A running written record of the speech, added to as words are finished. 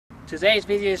Today's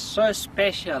video is so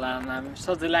special and I'm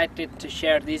so delighted to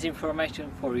share this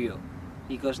information for you,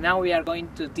 because now we are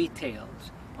going to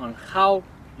details on how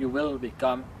you will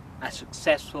become a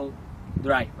successful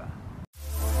driver.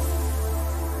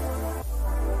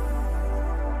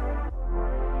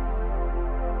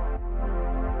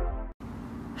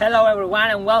 Hello everyone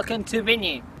and welcome to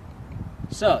Vinyi.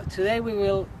 So today we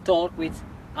will talk with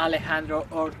Alejandro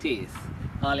Ortiz.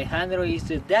 Alejandro is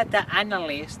the data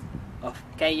analyst of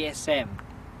KSM.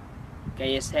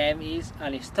 KSM is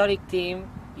an historic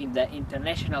team in the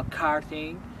international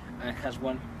karting and has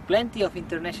won plenty of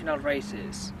international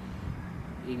races.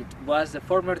 It was the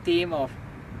former team of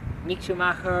Mick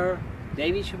Schumacher,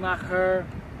 David Schumacher,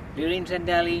 Lirin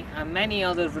Zendelli and many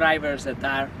other drivers that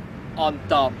are on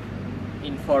top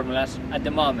in formulas at the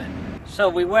moment. So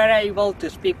we were able to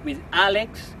speak with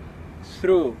Alex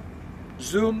through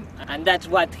Zoom, and that's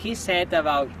what he said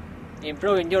about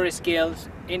improving your skills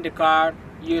in the car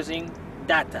using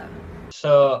data.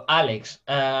 So Alex,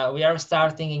 we are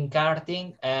starting in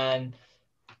karting and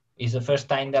it's the first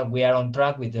time that we are on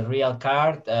track with the real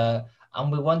kart,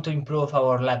 and we want to improve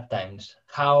our lap times.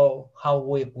 How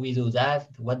we do that?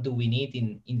 What do we need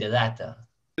in the data?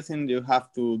 You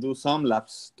have to do some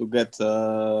laps to get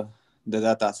the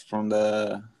data from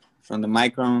the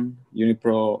Mychron,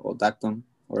 Unipro or Dacton,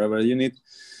 wherever you need.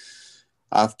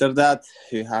 After that,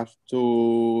 you have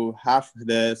to have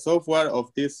the software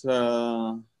of this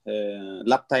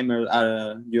lap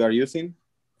timer you are using.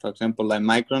 For example, like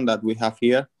Mychron that we have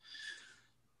here,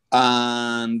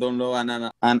 and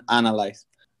download and analyze.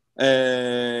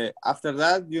 After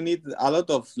that, you need a lot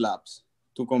of laps.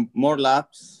 More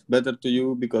laps, better to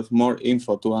you because more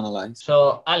info to analyze.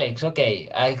 So Alex, okay,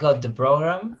 I got the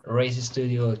program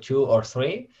RaceStudio2 or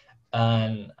 3,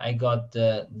 and I got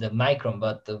the Mychron,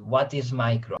 but what is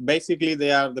Mychron? Basically,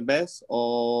 they are the best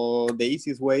or the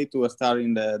easiest way to start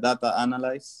in the data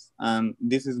analyze, and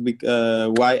this is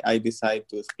why I decided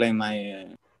to explain my.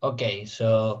 Okay,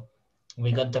 so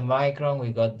we got the Mychron,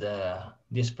 we got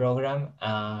this program.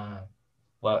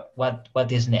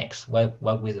 What is next?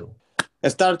 What we do?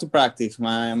 Start to practice,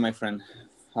 my friend.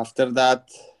 After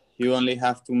that, you only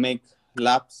have to make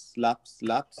laps,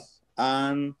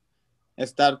 and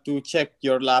start to check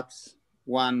your laps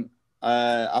one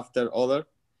after other,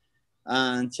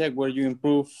 and check where you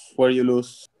improve, where you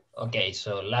lose. Okay,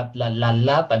 so lap,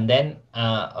 and then,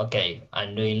 okay,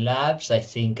 I'm doing laps. I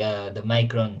think the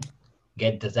Mychron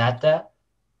get the data,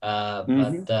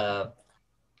 but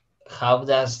how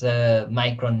does the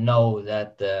Mychron know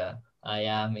that I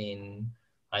am in,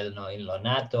 I don't know, in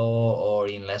Lonato or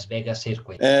in Las Vegas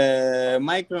circuit?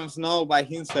 Mycrons know by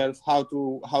himself how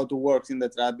to work in the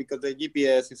track because the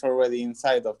GPS is already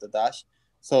inside of the dash.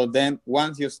 So then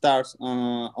once you start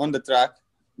on the track,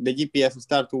 the GPS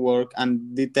start to work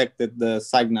and detected the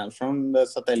signal from the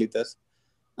satellites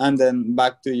and then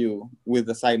back to you with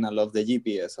the signal of the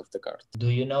GPS of the car. Do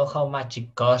you know how much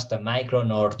it costs the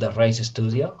Mychron or the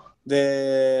RaceStudio?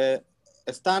 The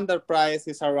standard price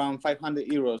is around 500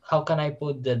 euros. How can I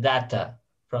put the data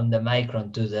from the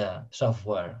Mychron to the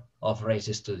software of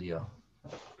RaceStudio?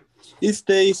 It's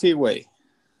the easy way.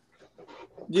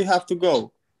 You have to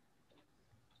go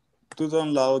to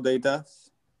download data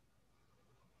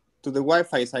to the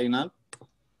Wi-Fi signal,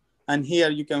 and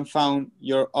here you can find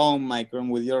your own Mychron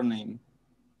with your name.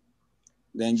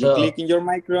 Then you click in your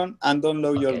Mychron and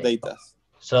download your data.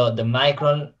 So the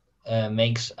Mychron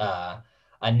makes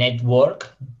a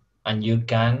network, and you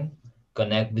can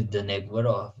connect with the network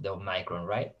of the Mychron,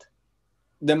 right?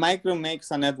 The Mychron makes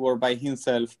a network by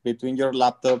himself between your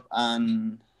laptop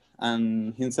and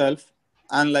himself,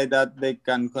 and like that they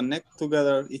can connect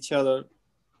together each other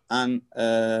and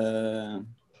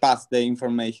pass the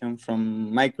information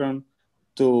from Mychron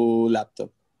to laptop.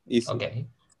 Easy. Okay.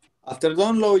 After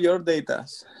download your data,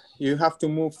 you have to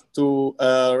move to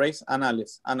race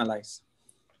analyze.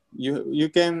 You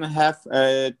can have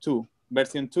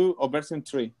version 2 or version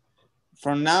 3.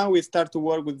 From now, we start to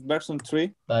work with version 3.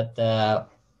 But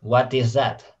what is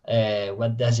that?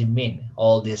 What does it mean?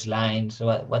 All these lines,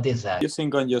 what is that? You see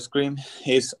on your screen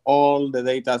is all the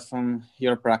data from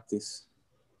your practice.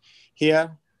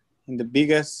 Here, in the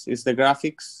biggest is the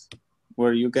graphics,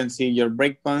 where you can see your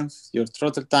brake points, your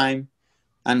throttle time,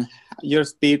 and your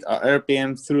speed or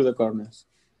RPM through the corners.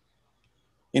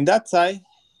 In that side,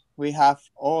 we have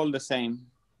all the same,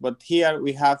 but here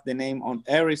we have the name on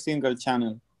every single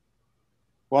channel.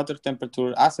 Water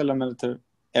temperature, accelerometer,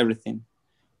 everything.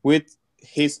 With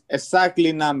his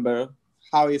exactly number,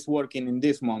 how it's working in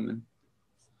this moment.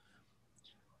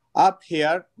 Up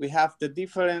here, we have the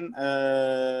different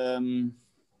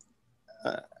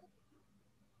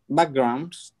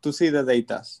backgrounds to see the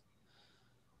data.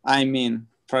 I mean,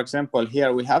 for example,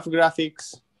 here we have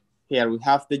graphics, here we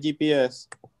have the GPS,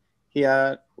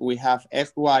 here we have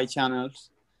XY channels,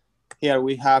 here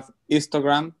we have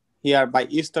histogram, here by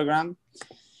histogram,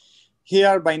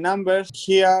 here by numbers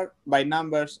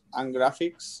and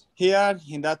graphics. Here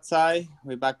in that side,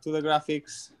 we back to the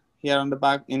graphics. Here on the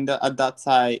back, at that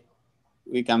side,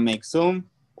 we can make zoom,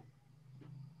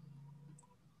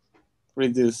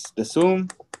 reduce the zoom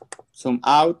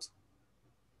out.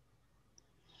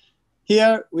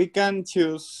 Here we can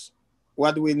choose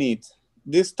what we need,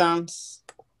 distance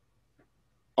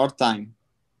or time.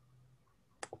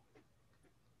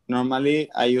 Normally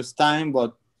I use time,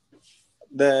 but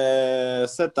the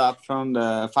setup from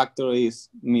the factory is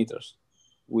meters.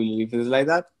 We leave it like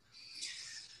that.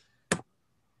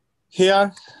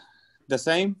 Here, the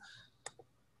same.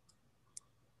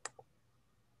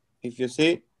 If you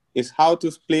see, is how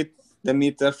to split the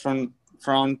meter from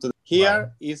front to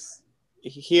here.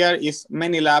 Here is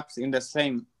many laps in the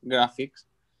same graphics,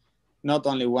 not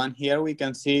only one. Here we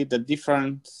can see the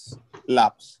different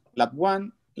laps. Lap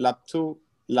 1, lap 2,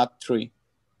 lap 3.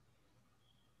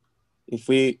 If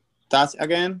we touch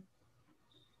again,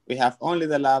 we have only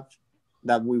the lap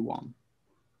that we want.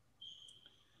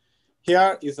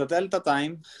 Here is the delta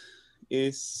time.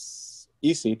 Is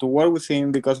easy to work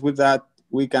within because with that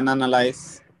we can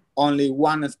analyze only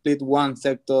one split, one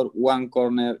sector, one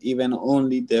corner, even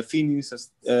only the finish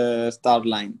start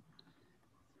line.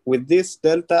 With this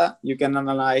delta, you can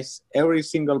analyze every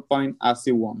single point as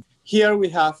you want. Here we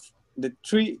have the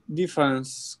 3 different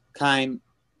kind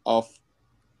of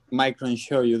Mychron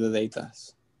show you the data.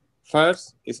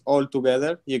 First is all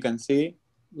together. You can see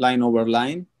line over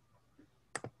line.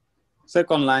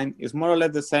 Second line is more or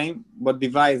less the same, but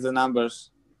divides the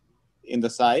numbers in the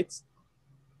sides.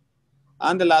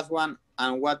 And the last one,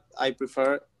 and what I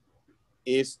prefer,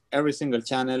 is every single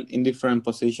channel in different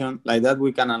position. Like that,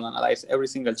 we can analyze every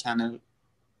single channel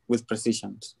with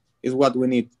precision. It's what we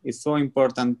need. It's so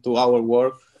important to our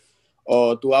work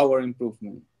or to our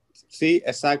improvement. See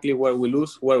exactly where we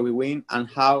lose, where we win, and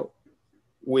how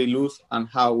we lose and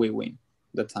how we win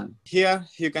the time. Here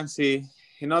you can see,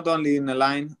 not only in the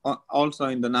line, also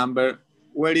in the number,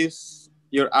 where is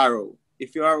your arrow.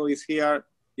 If your arrow is here,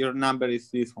 your number is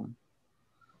this one.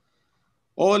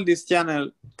 All these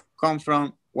channels come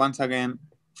from, once again,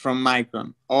 from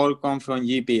Mychron. All come from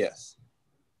GPS.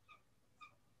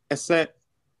 Except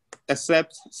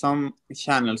some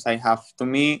channels I have to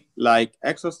me, like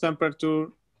exhaust temperature,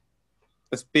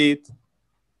 speed,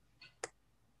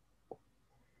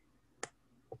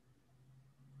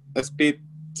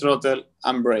 throttle,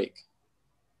 and brake.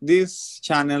 These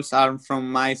channels are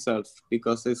from myself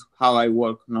because it's how I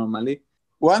work normally.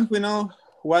 Once we know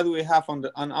what we have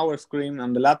on our screen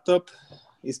on the laptop,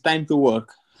 it's time to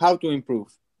work. How to improve?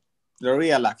 The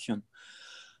real action.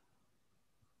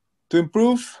 To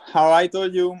improve, how I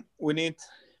told you, we need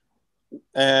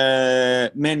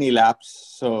many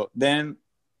laps. So then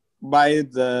by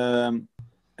the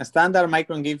standard,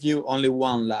 Mychron gives you only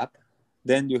one lap.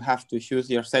 Then you have to choose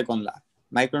your second lap.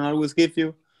 Mychron always gives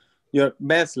you your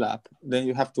best lap. Then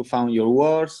you have to find your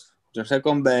worst, your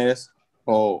second best,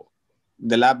 or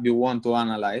the lap you want to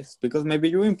analyze, because maybe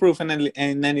you improve in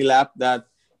any lap that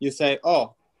you say,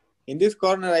 oh, in this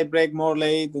corner I brake more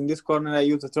late, in this corner I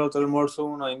use the throttle more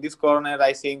soon, or in this corner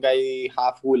I think I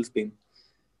have wheel spin.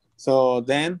 So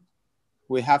then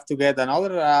we have to get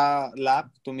another lap.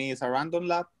 To me, it's a random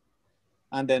lap,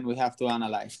 and then we have to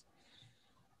analyze.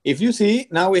 If you see,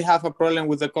 now we have a problem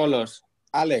with the colors.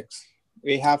 Alex,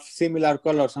 we have similar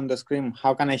colors on the screen.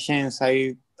 How can I change?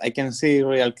 I can see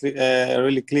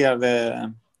really clear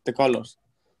the colors.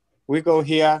 We go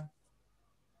here,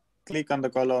 click on the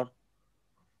color,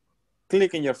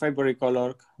 click in your favorite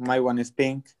color. My one is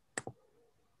pink.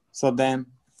 So then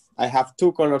I have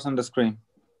 2 colors on the screen.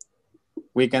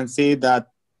 We can see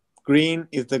that green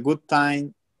is the good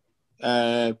time,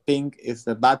 pink is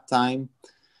the bad time,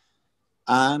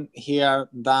 and here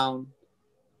down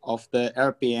of the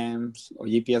RPMs or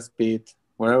GPS speed,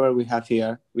 wherever we have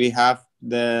here, we have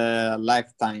the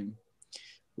lifetime.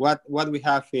 What we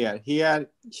have here? Here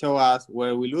show us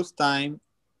where we lose time,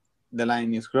 the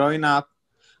line is growing up,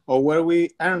 or where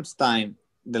we earn time,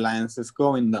 the line is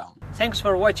going down. Thanks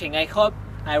for watching. I hope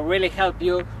I really help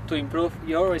you to improve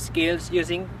your skills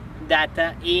using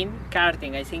data in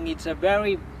karting. I think it's a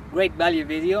very great value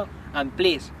video, and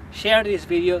please share this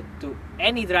video to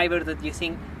any driver that you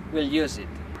think will use it.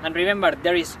 And remember,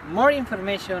 there is more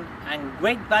information and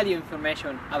great value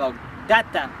information about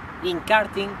data in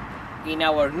karting in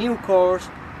our new course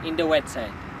in the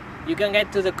website. You can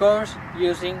get to the course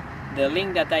using the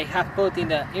link that I have put in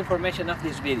the information of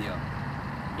this video.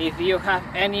 If you have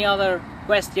any other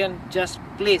question, just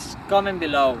please comment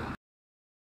below.